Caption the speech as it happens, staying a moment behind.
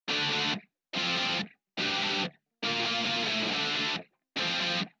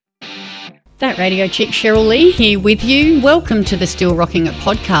That radio chick Cheryl Lee here with you. Welcome to the Still Rocking It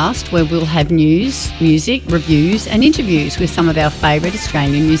podcast, where we'll have news, music, reviews and interviews with some of our favourite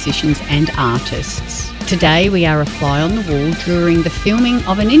Australian musicians and artists. Today we are a fly on the wall during the filming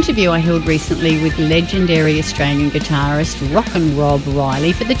of an interview I held recently with legendary Australian guitarist Rockin' Rob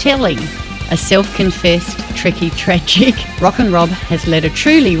Riley for the telly. A self-confessed, tricky, tragic, Rockin' Rob has led a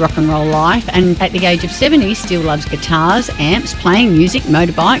truly rock and roll life, and at the age of 70 still loves guitars, amps, playing music,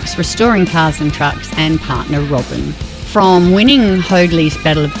 motorbikes, restoring cars and trucks, and partner Robin. From winning Hoadley's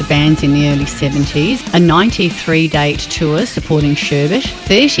Battle of the Bands in the early 70s, a 93-date tour supporting Sherbet,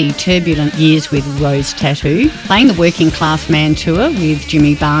 30 turbulent years with Rose Tattoo, playing the Working Class Man tour with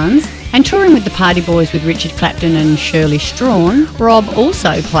Jimmy Barnes, and touring with the Party Boys with Richard Clapton and Shirley Strawn, Rob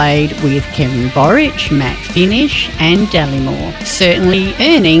also played with Karen Borich, Matt Finish and Dallymore, certainly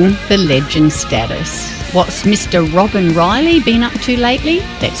earning the legend status. What's Mr. Robin Riley been up to lately?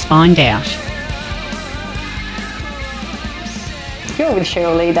 Let's find out. You're with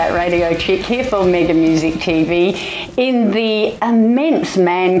Cheryl Lee, that radio chick, here for Mega Music TV in the immense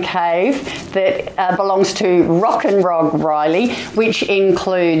man cave that belongs to Rockin' Rob Riley, which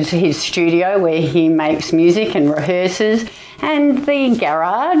includes his studio where he makes music and rehearses, and the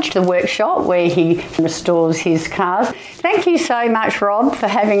garage, the workshop where he restores his cars. Thank you so much, Rob, for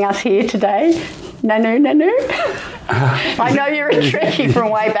having us here today. Nanu. I know you're a Trekkie from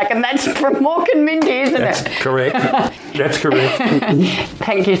way back, and that's from Mork and Mindy, isn't it? That's correct.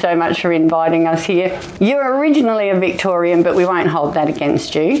 Thank you so much for inviting us here. You're originally a Victorian, but we won't hold that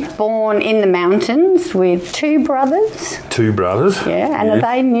against you. Born in the mountains with two brothers. Two brothers. Yeah, and Are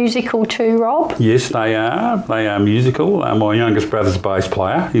they musical too, Rob? Yes, they are. They are musical. My youngest brother's a bass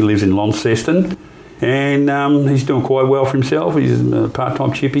player. He lives in Launceston. And he's doing quite well for himself. He's a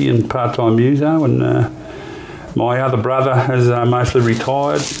part-time chippy and part-time muso. And my other brother has mostly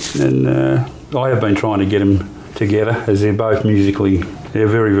retired. And I have been trying to get them together, as they're both musically, they're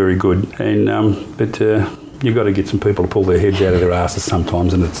very, very good. And but you've got to get some people to pull their heads out of their asses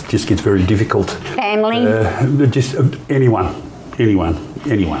sometimes, and it just gets very difficult. Family? Just anyone.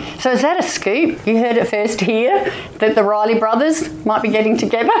 So is that a scoop? You heard it first here, that the Riley brothers might be getting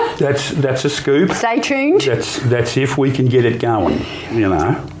together? That's a scoop. Stay tuned. That's if we can get it going, you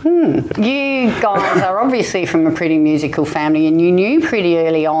know. You guys are obviously from a pretty musical family, and you knew pretty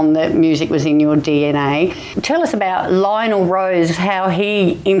early on that music was in your DNA. Tell us about Lionel Rose, how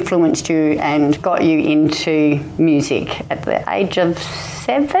he influenced you and got you into music at the age of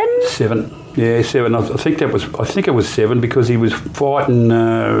 7? 7. Yeah, 7. I think it was 7, because he was fighting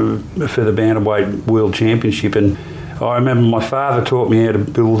for the bantamweight world championship, and I remember my father taught me how to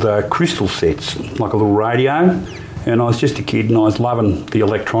build crystal sets, like a little radio, and I was just a kid and I was loving the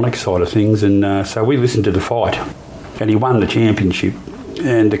electronic side of things, and so we listened to the fight, and he won the championship.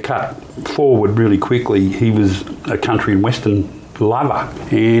 And to cut forward really quickly, he was a country and western lover,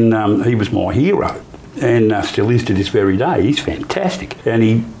 and he was my hero, and still is to this very day. He's fantastic, and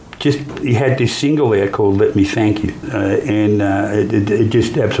he had this single out called Let Me Thank You, and it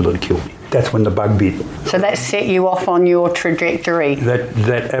just absolutely killed me. That's when the bug bit. So that set you off on your trajectory?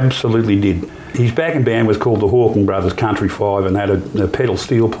 That absolutely did. His backing band was called the Hawking Brothers Country 5, and had a pedal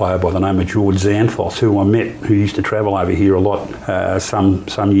steel player by the name of George Xanthos, who I met, who used to travel over here a lot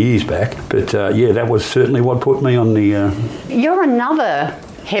some years back. But that was certainly what put me on the... You're another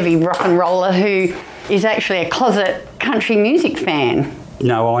heavy rock and roller who is actually a closet country music fan.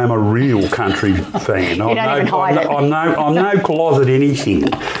 No, I am a real country fan. You don't even hide it. I'm no closet anything.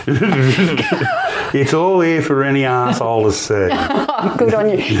 It's all there for any arsehole to see. Oh, good on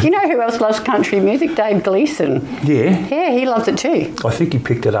you. You know who else loves country music? Dave Gleeson. Yeah? Yeah, he loves it too. I think he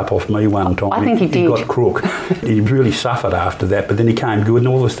picked it up off me one time. I think he did. He got crook. He really suffered after that, but then he came good, and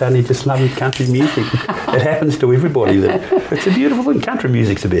all of a sudden he just loved country music. It happens to everybody. It's a beautiful thing. Country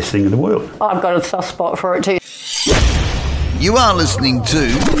music's the best thing in the world. I've got a soft spot for it too. You are listening to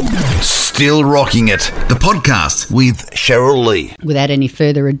Still Rocking It, the podcast with Cheryl Lee. Without any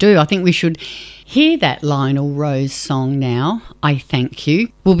further ado, I think we should hear that Lionel Rose song now, I Thank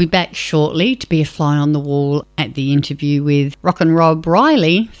You. We'll be back shortly to be a fly on the wall at the interview with Rockin' Rob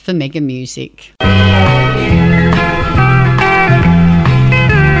Riley for Mega Music. When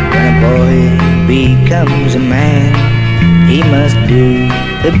a boy becomes a man, he must do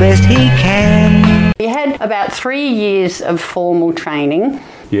the best he can. You had about 3 years of formal training.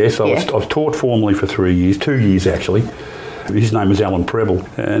 Yes, I was taught formally for 3 years, 2 years actually. His name was Alan Preble,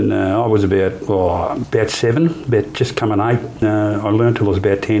 and I was about 7, just coming 8. I learned till I was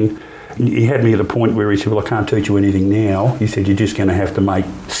about 10. he had me at a point where he said, well, I can't teach you anything now. He said, you're just going to have to make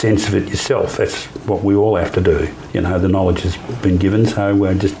sense of it yourself. That's what we all have to do. You know, the knowledge has been given,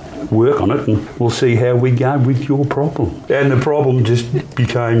 so just work on it and we'll see how we go with your problem. And the problem just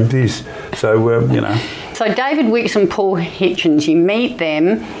became this. So, you know. So David Wicks and Paul Hitchens, you meet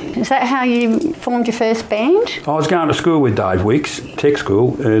them. Is that how you formed your first band? I was going to school with Dave Wicks, tech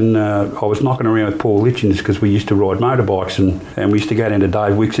school, and I was knocking around with Paul Hitchens because we used to ride motorbikes and we used to go down to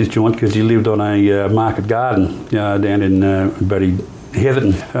Dave Wicks's joint because he lived on a market garden down in Buddy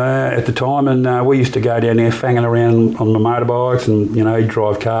Heatherton at the time, and we used to go down there fanging around on the motorbikes, and you know, he'd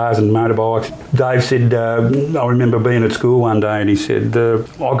drive cars and motorbikes. Dave said, I remember being at school one day and he said,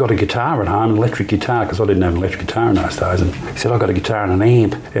 I got a guitar at home, an electric guitar, because I didn't have an electric guitar in those days, and he said, I got a guitar and an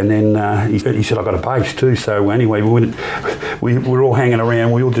amp, and then he said, I got a bass too. So anyway, we were all hanging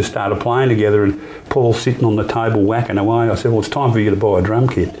around, we all just started playing together, and Paul's sitting on the table whacking away. I said, well, it's time for you to buy a drum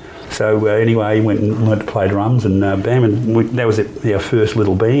kit. So anyway, he went and learned to play drums, and bam, and that was our first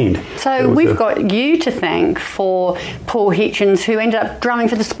little band. So we've got you to thank for Paul Hitchens, who ended up drumming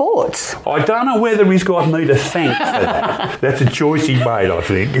for the Sports. I don't know whether he's got me to thank for that. That's a choice he made, I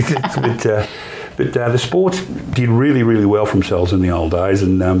think. But the Sports did really, really well for themselves in the old days,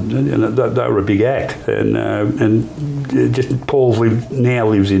 and they were a big act. And just Paul now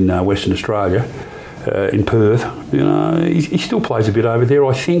lives in Western Australia. In Perth, you know, he still plays a bit over there,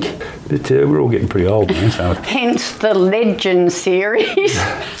 I think, but we're all getting pretty old now. So. Hence the Legend series.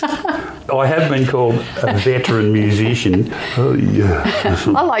 I have been called a veteran musician. Oh, yeah.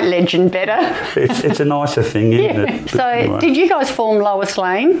 I like Legend better. It's a nicer thing, isn't it? But So, anyway. did you guys form Lois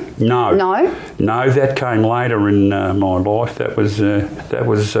Lane? No. No? That came later in my life. That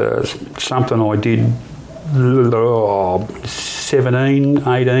was something I did 17,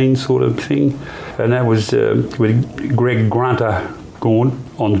 18 sort of thing. And that was with Greg Grunter Gorn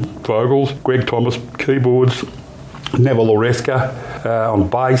on vocals, Greg Thomas keyboards, Neville Oreska on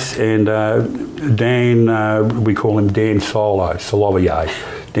bass, and Dan, we call him Dan Solovier.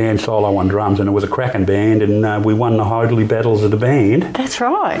 Dan Solo on drums, and it was a cracking band, and we won the Hoadley Battles of the Band. That's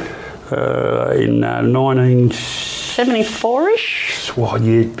right. In 74-ish? Well,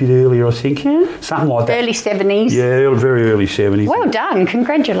 yeah, a bit earlier, I think. Yeah. Something like that. Early 70s? Yeah, very early 70s. Well done.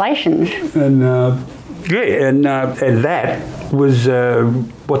 Congratulations. And and that was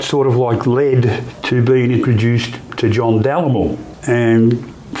what sort of like led to being introduced to John Dallimore.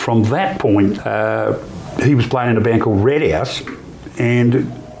 And from that point, he was playing in a band called Red House, and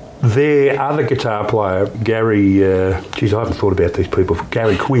their other guitar player, Gary, I haven't thought about these people,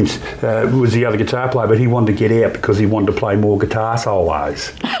 Gary Quince, was the other guitar player, but he wanted to get out because he wanted to play more guitar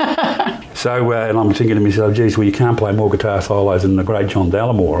solos. So, and I'm thinking to myself, geez, well, you can't play more guitar solos than the great John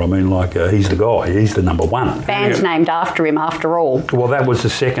Dallimore. I mean, like, he's the guy, he's the number one. Band's named after him, after all. Well, that's the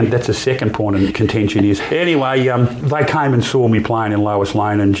second point in contention is. Anyway, they came and saw me playing in Lois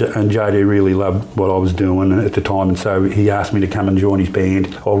Lane, and JD really loved what I was doing at the time, and so he asked me to come and join his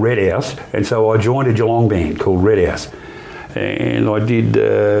band, or Red House, and so I joined a Geelong band called Red House, and I did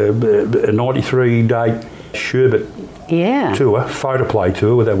a 93-day Sherbet tour, photoplay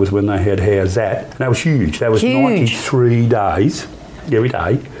tour. That was when they had How's That? And that was huge. That was huge. 93 days, every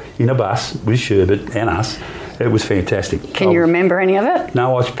day, in a bus with Sherbet and us. It was fantastic. Can you remember any of it?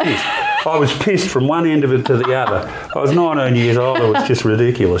 No, I was pissed. I was pissed from one end of it to the other. I was 19 years old. It was just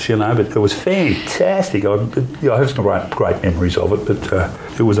ridiculous, you know, but it was fantastic. I have some great memories of it, but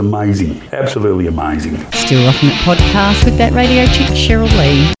it was amazing. Absolutely amazing. Still Rocking It podcast with that radio chick, Cheryl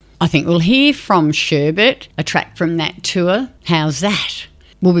Lee. I think we'll hear from Sherbet, a track from that tour. How's that?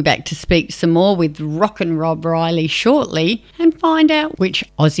 We'll be back to speak some more with Rockin' Rob Riley shortly and find out which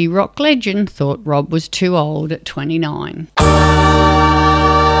Aussie rock legend thought Rob was too old at 29.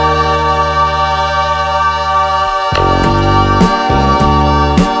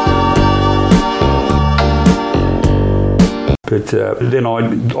 But then I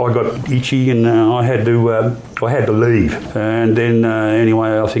got itchy, and I had to leave. And then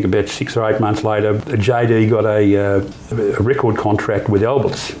anyway, I think about 6 or 8 months later, JD got a record contract with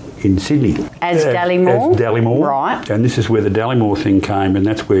Alberts in Sydney. As Dallimore? As Dallimore. Right. And this is where the Dallimore thing came, and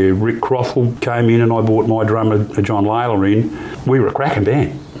that's where Rick Crothall came in, and I brought my drummer, John Layler, in. We were a cracking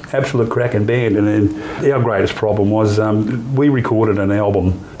band. Absolute cracking band, and then our greatest problem was we recorded an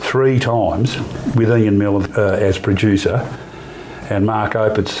album 3 times with Ian Miller as producer, and Mark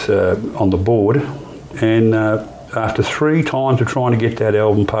Opitz on the board, and after 3 times of trying to get that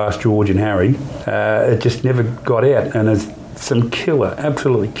album past George and Harry, it just never got out, and there's some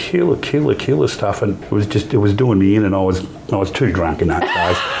absolutely killer stuff, and it was doing me in, and I was too drunk in those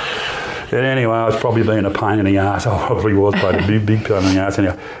days. But anyway, I was probably being a pain in the arse. I probably was, but a big pain in the arse.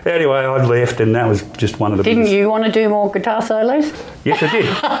 Anyway, I left, and that was just one of the Didn't you want to do more guitar solos? Yes, I did.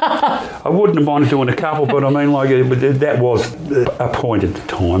 I wouldn't have minded doing a couple, but I mean, that was a point at the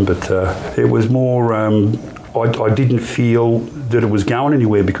time. But it was more. I didn't feel that it was going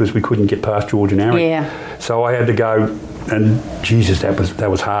anywhere because we couldn't get past George and Harry. Yeah. So I had to go. And Jesus, that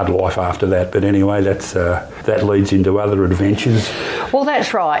was hard life after that. But anyway, that leads into other adventures. Well,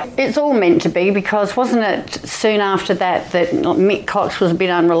 that's right. It's all meant to be, because wasn't it soon after that Mick Cox was a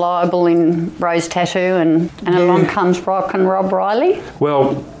bit unreliable in Rose Tattoo, and along comes Rob Riley?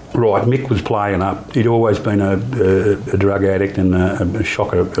 Well, right, Mick was playing up. He'd always been a drug addict and a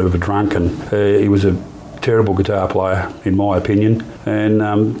shocker of a drunk, and he was a terrible guitar player, in my opinion. And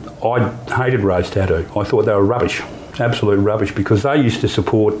I hated Rose Tattoo. I thought they were rubbish. Absolute rubbish, because they used to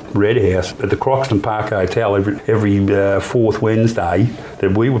support Red House at the Croxton Park Hotel every fourth Wednesday.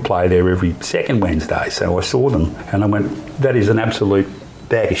 That we would play there every second Wednesday. So I saw them and I went, that is an absolute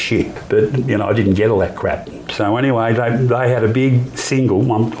bag of shit. But I didn't get all that crap. So anyway, they had a big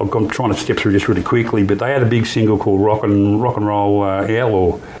single. I'm trying to step through this really quickly, but they had a big single called Rock and Roll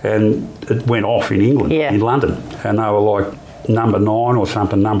Outlaw, and it went off in England, in London, and they were like number 9 or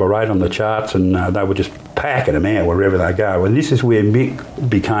something, number 8 on the charts, and they were just packing them out wherever they go. And this is where Mick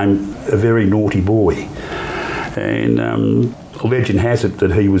became a very naughty boy. And legend has it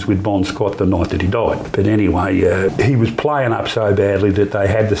that he was with Bon Scott the night that he died. But anyway, he was playing up so badly that they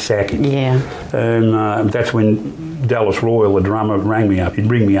had to sack him. Yeah. And that's when Dallas Royal, the drummer, rang me up. He'd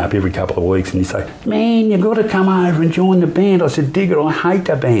ring me up every couple of weeks and he'd say, "Man, you've got to come over and join the band." I said, "Digger, I hate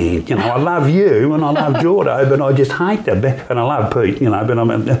the band. I love you and I love Jordo, but I just hate the band. And I love Pete,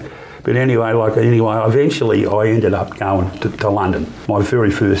 But anyway, eventually I ended up going to London, my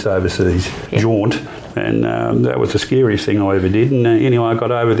very first overseas jaunt, and that was the scariest thing I ever did. And anyway, I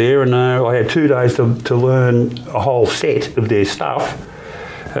got over there, and I had 2 days to learn a whole set of their stuff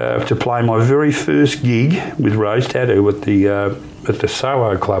to play my very first gig with Rose Tattoo at the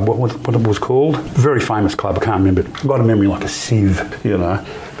Soho Club. What it was called? Very famous club. I can't remember. I've got a memory like a sieve,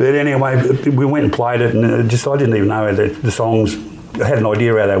 But anyway, we went and played it, and I didn't even know the songs. I had an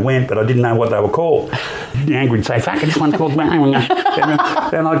idea how they went, but I didn't know what they were called. Angry would say, "Fuck, this one's called..." Then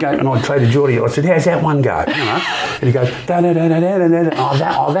I'd go and I'd say to Geordie, I said, "How's that one go?" And he goes, "Da-da-da-da-da-da-da. Oh,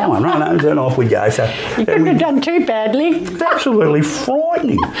 that one, right?" And off we go. So you couldn't have done too badly. Absolutely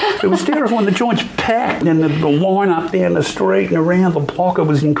frightening. It was terrifying. The joint's packed, and the line up down the street and around the block, it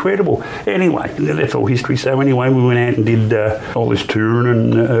was incredible. Anyway, that's all history. So anyway, we went out and did all this touring,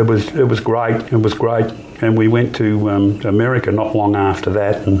 and it was great. It was great. And we went to America not long after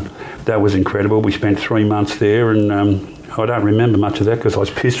that, and that was incredible. We spent 3 months there, and I don't remember much of that because I was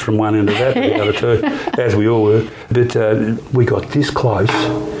pissed from one end of that to the other two, as we all were. But we got this close.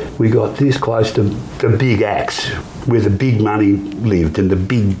 We got this close to the big acts, where the big money lived, and the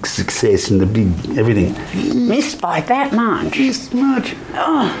big success, and the big everything. Missed by that much. This much.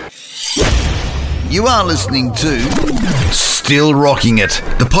 Oh. You are listening to Still Rocking It,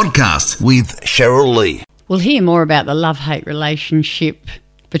 the podcast with Cheryl Lee. We'll hear more about the love-hate relationship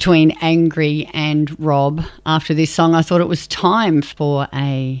between Angry and Rob after this song. I thought it was time for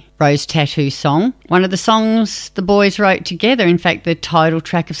a Rose Tattoo song. One of the songs the boys wrote together, in fact, the title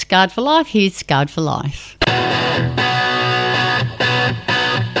track of Scarred for Life. Here's Scarred for Life.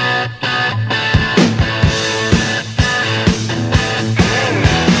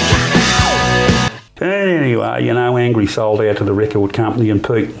 Anyway, Angry sold out to the record company, and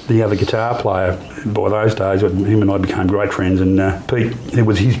Pete, the other guitar player, by those days, him and I became great friends, and Pete, it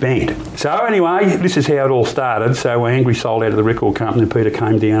was his band. So anyway, this is how it all started. So Angry sold out to the record company, and Peter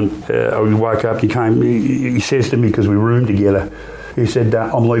came down. We woke up, he says to me, because we roomed together, he said,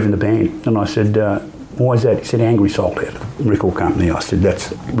 "I'm leaving the band." And I said, "Why is that?" He said, "Angry sold out to the record company." I said,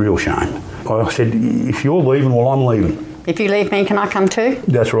 "That's a real shame." I said, "If you're leaving, well, I'm leaving. If you leave me, can I come too?"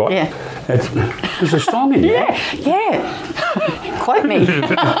 That's right. Yeah. There's a song in there. Yeah. Quote me.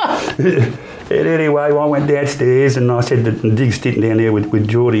 And anyway, I went downstairs and I said, Dig's sitting down there with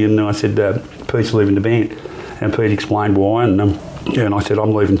Geordie, and I said, "Pete's leaving the band." And Pete explained why, and I said,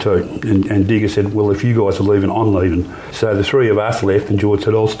 "I'm leaving too." And Digger said, "Well, if you guys are leaving, I'm leaving." So the three of us left, and George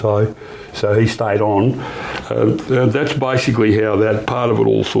said, "I'll stay." So he stayed on. That's basically how that part of it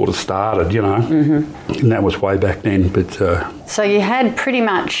all sort of started, Mm-hmm. And that was way back then. But so you had pretty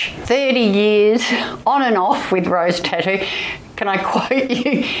much 30 years on and off with Rose Tattoo. Can I quote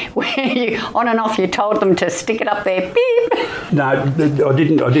you where you on and off you told them to stick it up their beep? No, I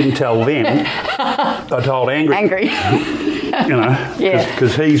didn't tell them. I told Angry. you know,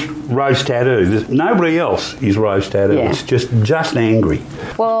 because he's Rose Tattoo. Nobody else is Rose Tattoo. Yeah. It's just angry.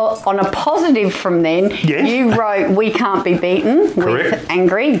 Well, on a positive from then, you wrote We Can't Be Beaten with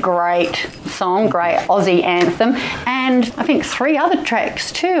Angry. Great song, great Aussie anthem. And I think 3 other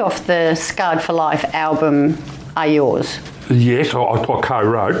tracks too off the Scarred for Life album are yours. Yes, I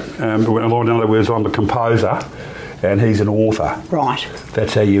co-wrote. In other words, I'm a composer and he's an author. Right.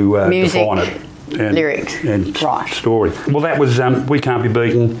 That's how you Music, define it. And, lyrics. And story. Well, that was We Can't Be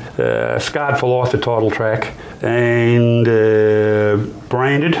Beaten, Scarred for Life, the title track, and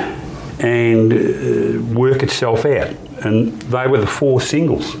Branded and Work Itself Out. And they were the 4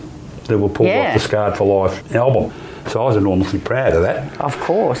 singles that were pulled off the Scarred for Life album. So I was enormously proud of that. Of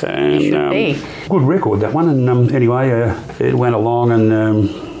course, and, you should be. Good record, that one. And anyway, it went along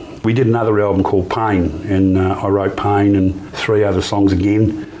and we did another album called Pain, and I wrote Pain and 3 other songs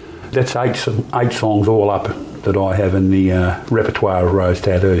again. That's 8 songs all up that I have in the repertoire of Rose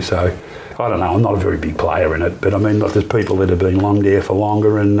Tattoo. So I don't know, I'm not a very big player in it, but I mean, there's people that have been long there for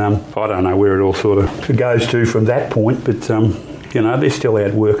longer, and I don't know where it all sort of goes to from that point, but you know, they're still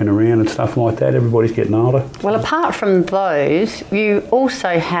out working around and stuff like that. Everybody's getting older. Well, apart from those, you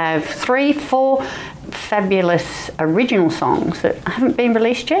also have 3, 4 fabulous original songs that haven't been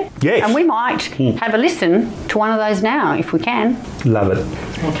released yet. Yes. And we might have a listen to one of those now, if we can. Love it.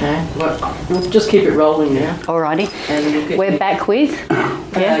 Okay. Well, we'll just keep it rolling now. Alrighty. And we're back with...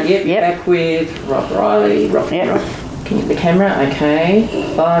 Back with Rob Riley. Rob. Can you get the camera?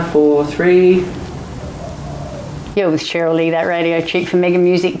 Okay. 5, 4, 3... You're with Cheryl Lee, that radio chick for Mega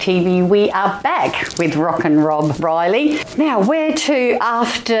Music TV. We are back with Rockin' Rob Riley. Now, where to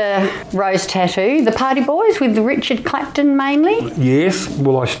after Rose Tattoo? The Party Boys with Richard Clapton mainly? Yes,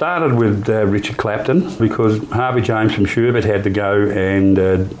 well, I started with Richard Clapton because Harvey James from Sherbet had to go and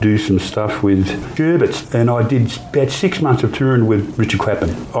do some stuff with Sherbets, and I did about 6 months of touring with Richard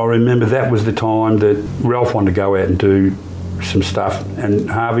Clapton. I remember that was the time that Ralph wanted to go out and do some stuff, and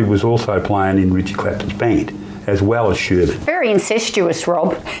Harvey was also playing in Richard Clapton's band, as well as Sherbet. Very incestuous,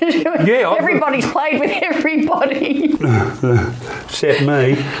 Rob. Yeah, everybody's played with everybody. Except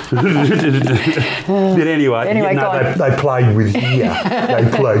me. But anyway they played with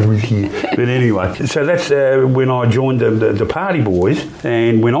here. But anyway, so that's when I joined the Party Boys,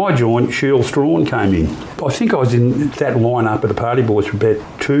 and when I joined, Cheryl Strawn came in. I think I was in that lineup of the Party Boys for about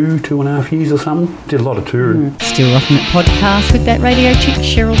 2.5 years or something. Did a lot of touring. Still Rocking It podcast with that radio chick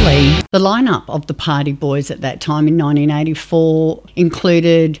Cheryl Lee. The lineup of the Party Boys at that time in 1984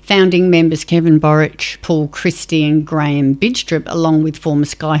 included founding members Kevin Borich, Paul Christie and Graham Bidstrup, along with former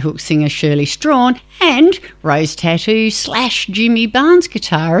Skyhook singer Shirley Strawn and Rose Tattoo / Jimmy Barnes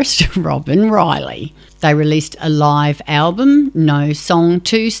guitarist Robin Riley. They released a live album, No Song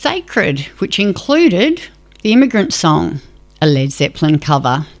Too Sacred, which included The Immigrant Song, a Led Zeppelin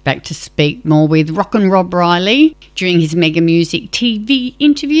cover. Back to speak more with Rockin' Rob Riley during his Mega Music TV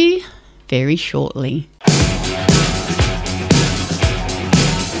interview very shortly.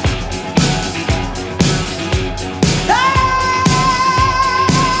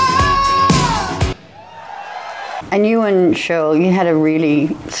 And you and Cheryl, you had a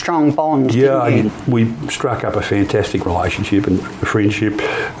really strong bond, didn't you? We struck up a fantastic relationship and friendship,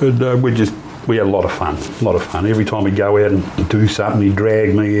 and we had a lot of fun. Every time we go out and do something, he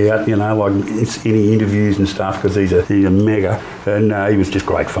dragged me out, you know, like any interviews and stuff, because he's a mega, and he was just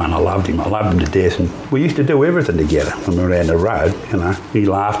great fun. I loved him to death, and we used to do everything together when we were out on the road, you know. He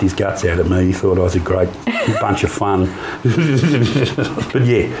laughed his guts out at me. He thought I was a great bunch of fun. But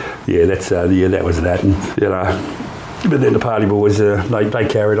that was that, and you know. But then the Party Boys, they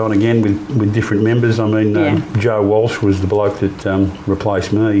carried on again with different members. I mean, Joe Walsh was the bloke that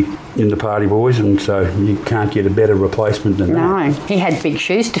replaced me in the Party Boys, and so you can't get a better replacement than that. No, he had big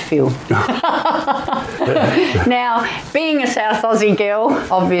shoes to fill. Now, being a South Aussie girl,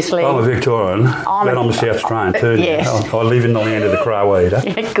 obviously... I'm a Victorian, but I'm a South Australian too. Yes. I live in the land of the crow eater.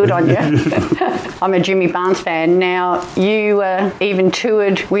 Yeah, good on you. I'm a Jimmy Barnes fan. Now, you even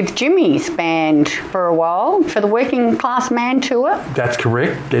toured with Jimmy's band for a while, for the Working Class Man tour. That's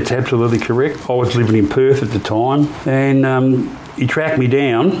correct. That's absolutely correct. I was living in Perth at the time, and he tracked me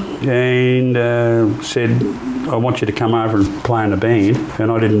down and said, I want you to come over and play in a band.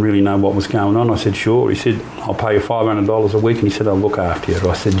 And I didn't really know what was going on. I said, sure. He said, I'll pay you $500 a week. And he said, I'll look after you.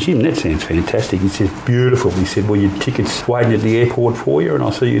 I said, Jim, that sounds fantastic. He said, beautiful. He said, well, your ticket's waiting at the airport for you, and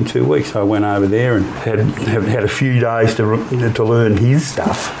I'll see you in 2 weeks. So I went over there and had a few days to learn his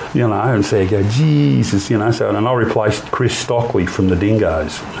stuff, you know, and so I go, Jesus, you know. So, and I replaced Chris Stockley from the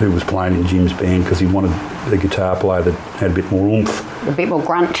Dingoes, who was playing in Jim's band, because he wanted a guitar player that had a bit more oomph. A bit more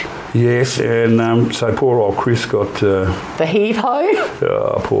grunt. Yes, and so poor old Chris got... The heave-ho?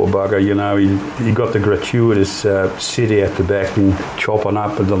 Oh, poor bugger, you know, he got the gratuitous sit out the back and chopping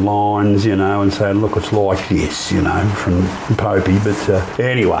up at the lines, you know, and saying, look, it's like this, you know, from Popey. But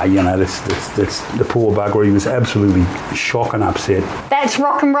anyway, you know, that's the poor bugger. He was absolutely shocked and upset. That's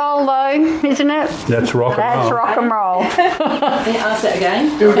rock and roll, though, isn't it? That's rock and roll. That's rock and roll. Can you ask that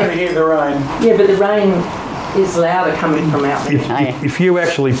again? Still going to hear the rain. Yeah, but the rain is louder coming from out there. If you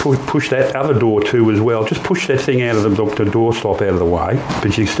actually push that other door too as well, just push that thing out of the doorstop out of the way,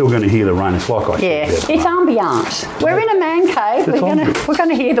 but you're still going to hear the rain. It's like I said. Yeah, it's ambient. We're in a man cave. We're going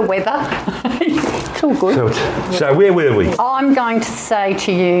to hear the weather. It's all good. So where were we? I'm going to say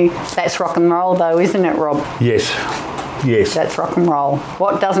to you, that's rock and roll, though, isn't it, Rob? Yes. That's rock and roll.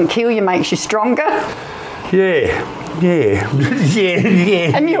 What doesn't kill you makes you stronger. Yeah.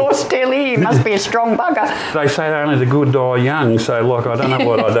 And you're still here. You must be a strong bugger. They say only the good die young, so like I don't know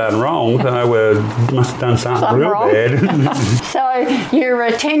what I've done wrong. I must have done something real wrong. bad. So your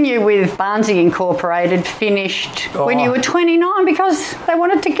tenure with Barnsley Incorporated finished when you were 29 because they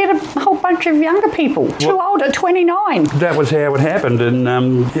wanted to get a whole bunch of younger people. Too old at 29. That was how it happened, and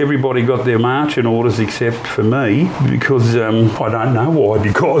everybody got their marching orders except for me because I don't know why,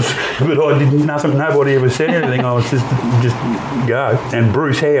 but I did nothing. Nobody ever said anything. I was just go. And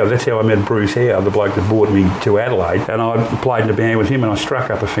Bruce Howe, that's how I met Bruce Howe, the bloke that brought me to Adelaide, and I played in a band with him, and I struck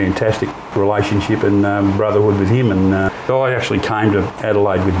up a fantastic relationship and brotherhood with him, and I actually came to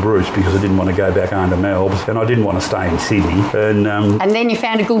Adelaide with Bruce because I didn't want to go back home to Melbourne, and I didn't want to stay in Sydney. And then you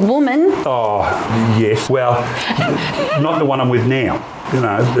found a good woman. Oh, yes. Well, not the one I'm with now. You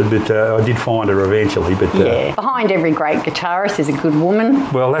know, but I did find her eventually. But behind every great guitarist is a good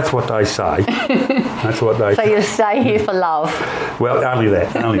woman. Well, that's what they say. That's what they say. So you stay here for love. Well, only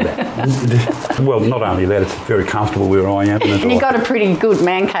that. Well, not only that, it's very comfortable where I am. And you've got a pretty good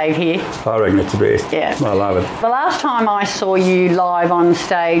man cave here. I reckon it's the best. Yeah. I love it. The last time I saw you live on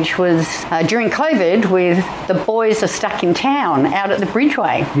stage was during COVID with The Boys Are Stuck in Town out at the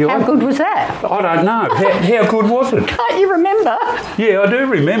Bridgeway. How good was that? I don't know. How good was it? Can't you remember? Yeah, I do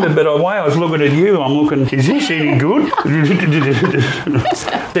remember, but the way I was looking at you, I'm looking, is this any good?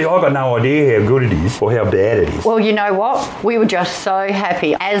 See, I've got no idea how good it is or how bad it is. Well, you know what? We were just so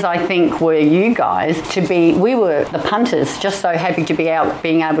happy, as I think were you guys, we were the punters, just so happy to be out,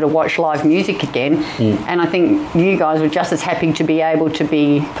 being able to watch live music again. And I think you guys were just as happy to be able to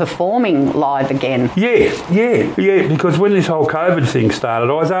be performing live again. Yeah, because when this whole COVID thing started,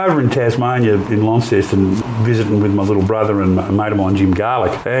 I was over in Tasmania in Launceston visiting with my little brother and a mate of mine, Jim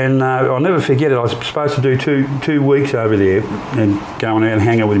Garlick, and I'll never forget it. I was supposed to do two weeks over there and going out and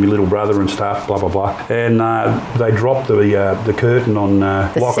hanging with my little brother and stuff, blah blah blah. And they dropped the curtain on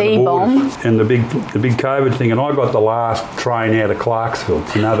locking the borders and the big COVID thing, and I got the last train out of Clarksville.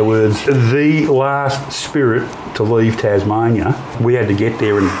 In other words, the last spirit to leave Tasmania. We had to get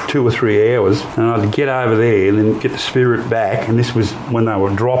there in 2 or 3 hours, and I had to get over there and then get the spirit back. And this was when they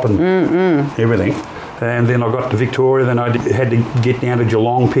were dropping everything. And then I got to Victoria, then I had to get down to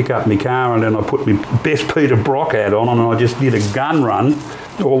Geelong, pick up my car, and then I put my best Peter Brock hat on, and I just did a gun run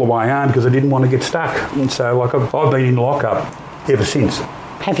all the way home because I didn't want to get stuck. And so, like, I've been in lockup ever since.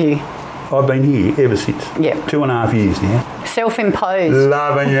 Have you? I've been here ever since. Yep. 2.5 years now. Self-imposed.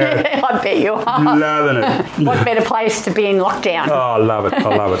 Loving it. I bet you are. Loving it. What better place to be in lockdown? Oh, I love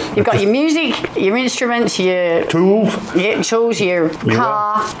it. You've got your music, your instruments, your... Tools. Yeah, tools, your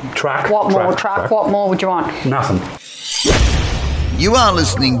car. Truck. What more? Truck. What more would you want? Nothing. You are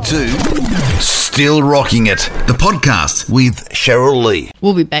listening to Still Rocking It, the podcast with Cheryl Lee.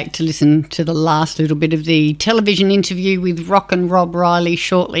 We'll be back to listen to the last little bit of the television interview with Rock and Rob Riley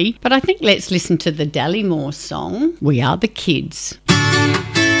shortly. But I think let's listen to the Dallymore song, We Are the Kids.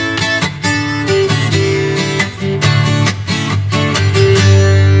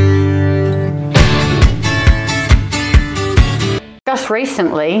 Just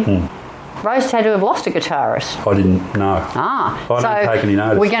recently... Rose Tattoo have lost a guitarist. I didn't know. I didn't take any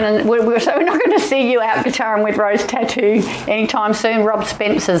notice. We're not going to see you out guitaring with Rose Tattoo anytime soon. Rob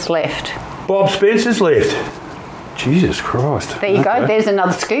Spencer's left. Bob Spencer's left. Jesus Christ. There you go. There's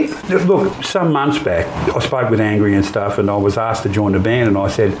another scoop. Look, some months back, I spoke with Angry and stuff, and I was asked to join the band, and I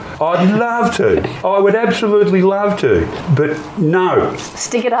said, I'd love to. I would absolutely love to. But no.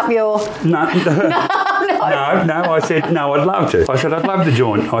 Stick it up your... No. No, I said, no, I'd love to. I said, I'd love to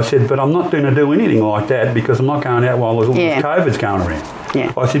join. I said, but I'm not going to do anything like that because I'm not going out while there's all this COVID's going around.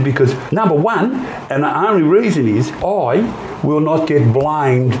 Yeah. I said, because number one, and the only reason is I will not get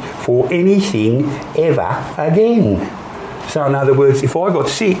blamed for anything ever again. So in other words, if I got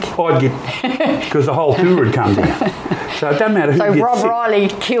sick, I'd get, because the whole tour would come down. So it doesn't matter who gets sick. So Rob Riley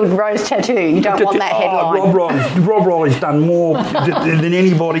killed Rose Tattoo. You don't want that headline. Rob Riley's done more than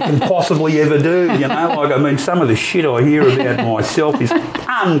anybody can possibly ever do. You know, like, I mean, some of the shit I hear about myself is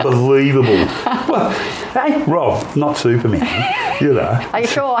unbelievable. Well, hey, Rob, not Superman. You know. Are you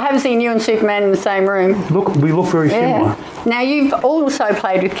sure? I haven't seen you and Superman in the same room. We look very similar. Now, you've also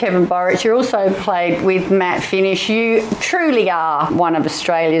played with Kevin Borich. You also played with Matt Finnish. You truly are one of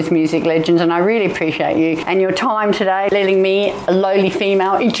Australia's music legends, and I really appreciate you and your time today, letting me, a lowly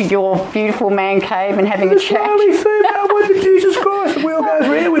female, into your beautiful man cave and having a chat. Lowly female? What did Jesus Christ? The world goes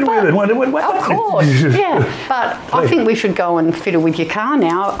round with women. Of course, yeah. But I think we should go and fiddle with your car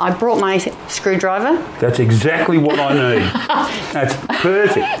now. I brought my screwdriver. That's exactly what I need. That's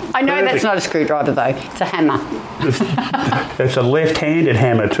perfect. I know that's not a screwdriver, though. It's a hammer. That's a left-handed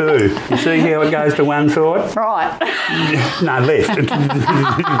hammer too. You see how it goes to one side? Right. No, left.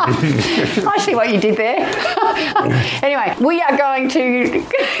 I see what you did there. Anyway, we are going to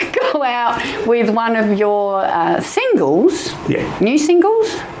go out with one of your singles. Yeah. New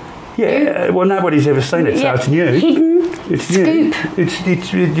singles? Yeah, well, nobody's ever seen it, so it's new. Hidden It's scoop.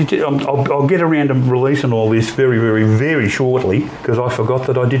 new. I'll get around to releasing all this very, very, very shortly because I forgot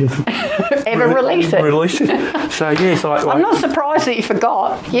that I didn't ever release it. So yes, I'm not surprised that you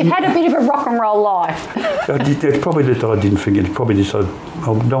forgot. You've had a bit of a rock and roll life. It's probably that I didn't forget. It's probably just I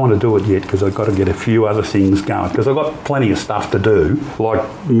don't want to do it yet because I've got to get a few other things going because I've got plenty of stuff to do, like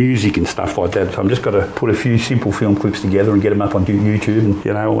music and stuff like that. So I'm just got to put a few simple film clips together and get them up on YouTube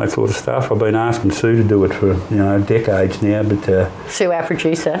and all that sort of stuff. I've been asking Sue to do it for decades now, but Sue, our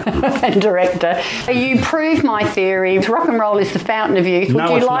producer and director, you prove my theory. Rock and roll is the fountain of youth.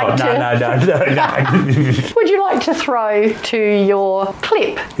 No. Would you like to throw to your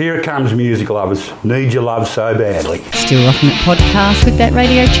clip? Here it comes, music lovers. Need your love so badly. Still Rocking It podcast with that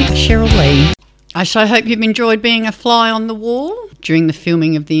radio chick, Cheryl Lee. I so hope you've enjoyed being a fly on the wall during the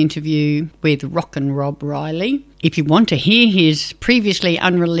filming of the interview with Rockin' Rob Riley. If you want to hear his previously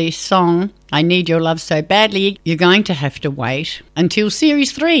unreleased song, I Need Your Love So Badly, you're going to have to wait until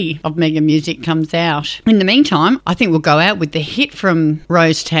Series 3 of Mega Music comes out. In the meantime, I think we'll go out with the hit from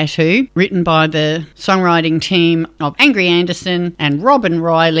Rose Tattoo, written by the songwriting team of Angry Anderson and Robin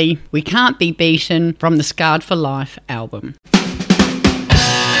Riley, We Can't Be Beaten, from the Scarred for Life album.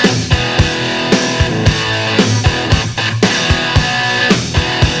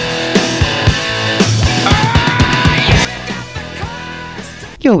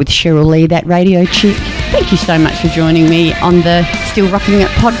 You're with Cheryl Lee, that radio chick. Thank you so much for joining me on the Still Rocking It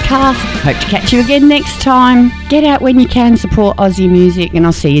podcast. Hope to catch you again next time. Get out when you can, support Aussie music, and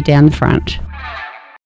I'll see you down the front.